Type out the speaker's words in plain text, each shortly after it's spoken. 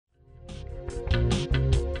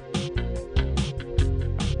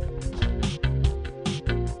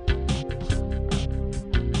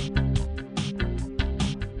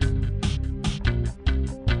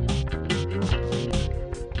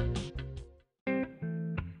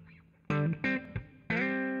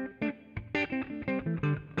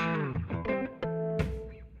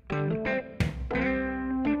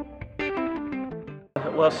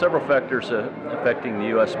Well, several factors affecting the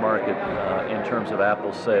U.S. market in terms of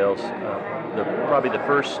apple sales. Probably the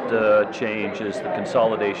first change is the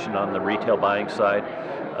consolidation on the retail buying side.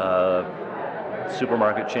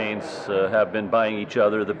 Supermarket chains have been buying each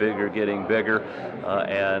other, the big are getting bigger,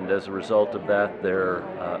 and as a result of that,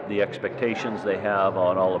 the expectations they have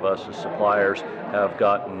on all of us as suppliers have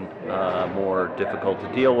gotten more difficult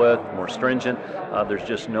to deal with, more stringent. There's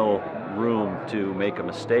just no room to make a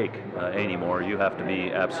mistake anymore. You have to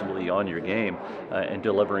be absolutely on your game and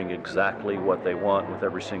delivering exactly what they want with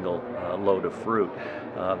every single load of fruit.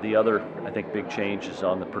 The other, I think, big change is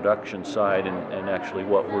on the production side and actually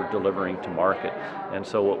what we're delivering to market. And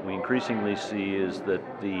so what we increasingly see is that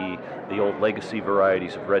the old legacy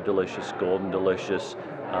varieties of Red Delicious, Golden Delicious,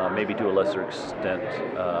 maybe to a lesser extent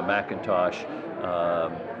Macintosh,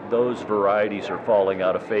 those varieties are falling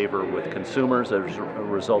out of favor with consumers. As a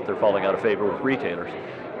result, they're falling out of favor with retailers.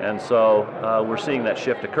 And so we're seeing that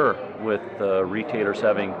shift occur with retailers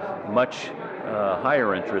having much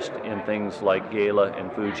higher interest in things like Gala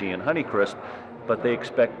and Fuji and Honeycrisp, but they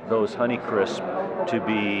expect those Honeycrisp to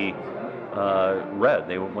be red.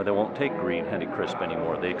 They won't take green Honeycrisp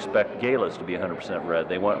anymore. They expect Galas to be 100% red.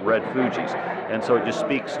 They want red Fujis. And so it just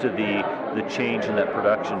speaks to the change in that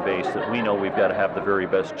production base that we know we've got to have the very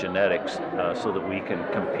best genetics so that we can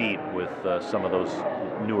compete with some of those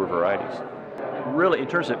newer varieties. Really, in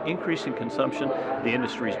terms of increasing consumption, the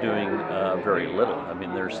industry is doing very little. I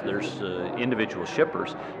mean, there's individual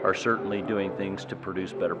shippers are certainly doing things to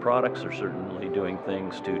produce better products. They're certainly doing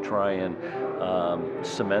things to try and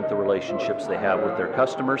cement the relationships they have with their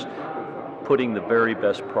customers, putting the very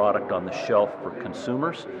best product on the shelf for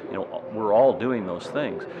consumers. You know, we're all doing those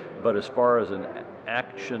things. But as far as an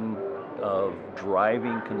action of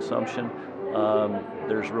driving consumption,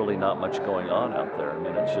 there's really not much going on out there. I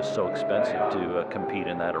mean, it's just so expensive to compete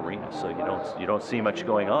in that arena. So you don't see much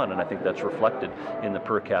going on, and I think that's reflected in the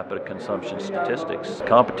per capita consumption statistics.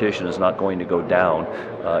 Competition is not going to go down;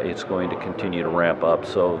 it's going to continue to ramp up.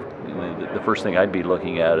 So the first thing I'd be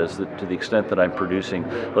looking at is that to the extent that I'm producing,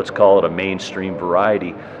 let's call it a mainstream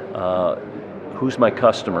variety. Who's my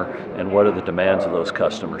customer and what are the demands of those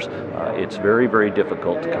customers? It's very, very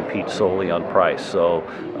difficult to compete solely on price. So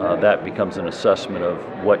that becomes an assessment of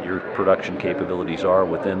what your production capabilities are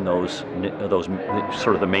within those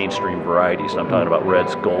sort of the mainstream varieties. And I'm talking about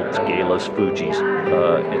Reds, Golds, Galas, Fujis,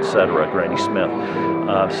 etc., Granny Smith.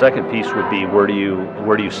 Second piece would be where do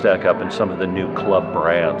you stack up in some of the new club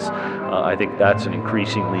brands? I think that's an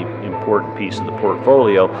increasingly important piece of the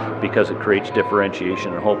portfolio because it creates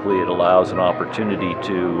differentiation and hopefully it allows an opportunity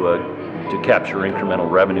to capture incremental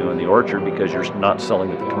revenue in the orchard because you're not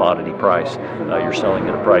selling at the commodity price. You're selling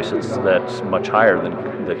at a price that's much higher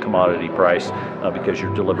than the commodity price because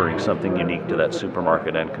you're delivering something unique to that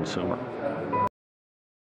supermarket and consumer.